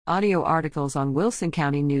Audio articles on Wilson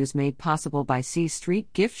County News made possible by C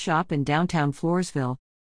Street Gift Shop in downtown Floresville.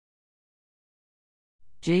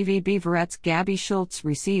 JV Beaverettes Gabby Schultz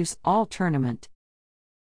receives All Tournament.